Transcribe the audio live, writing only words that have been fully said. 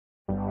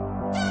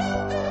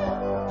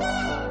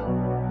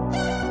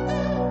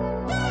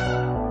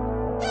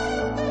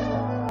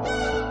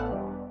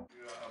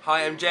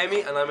Hi, I'm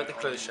Jamie and I'm at the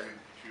clothes show.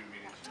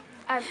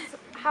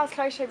 How's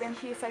clothes show been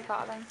for you so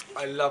far then?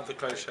 I love the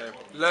clothes show.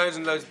 Loads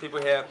and loads of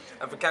people here,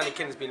 and for Candy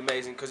Kitten it's been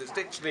amazing because it's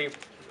literally the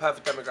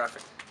perfect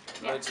demographic.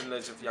 Yeah. Loads and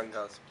loads of young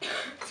girls.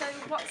 So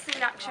what's the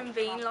reaction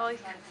been like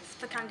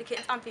for Candy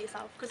Kittens and for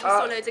yourself? Because we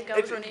saw loads of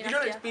girls running You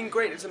know, it's been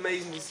great. It's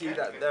amazing to see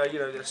that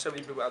there's so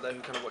many people out there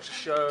who kind of watch the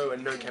show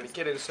and know Candy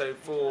Kitten. So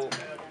for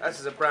us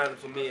as a brand,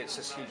 for me, it's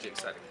just hugely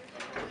exciting.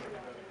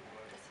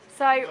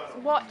 So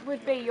what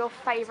would be your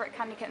favourite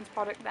Candy Kittens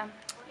product then?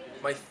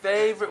 My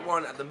favourite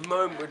one at the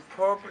moment would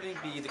probably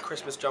be the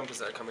Christmas jumpers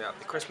that are coming out.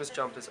 The Christmas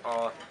jumpers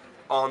are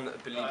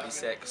unbelievably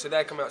sick. So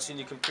they're coming out soon.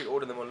 You can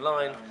pre-order them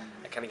online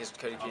at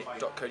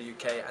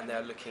candykitten.co.uk and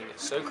they're looking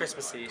so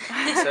Christmassy,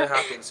 so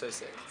happy and so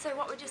sick. So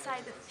what would you say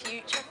the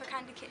future for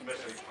Candy Kittens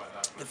is?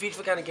 The future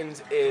for Candy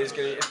Kittens is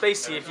it's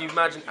basically, if you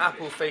imagine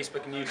Apple,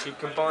 Facebook and YouTube,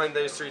 combine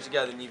those three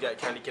together and you get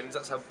Candy Kittens.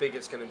 That's how big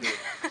it's going to be.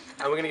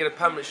 And we're going to get a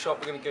permanent shop.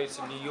 We're going to go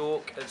to New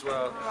York as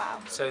well.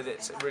 Wow. So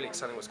it's really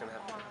exciting what's going to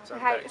happen. So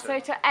Okay, so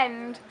to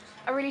end,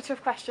 a really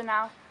tough question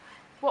now.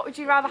 What would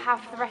you rather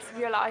have for the rest of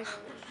your life?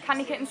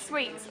 Candy Kittens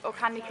sweets or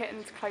Candy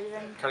Kittens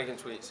clothing? Candy Kitten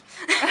sweets.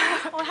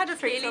 Oh, I had a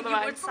feeling you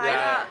would say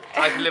that.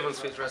 I can live on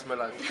sweets the rest of my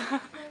life.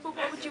 Well,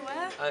 what would you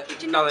wear?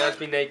 Nothing, I'd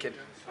be naked.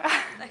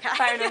 Okay.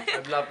 Fair enough.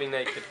 I'd love being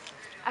naked.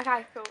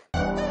 Okay, cool.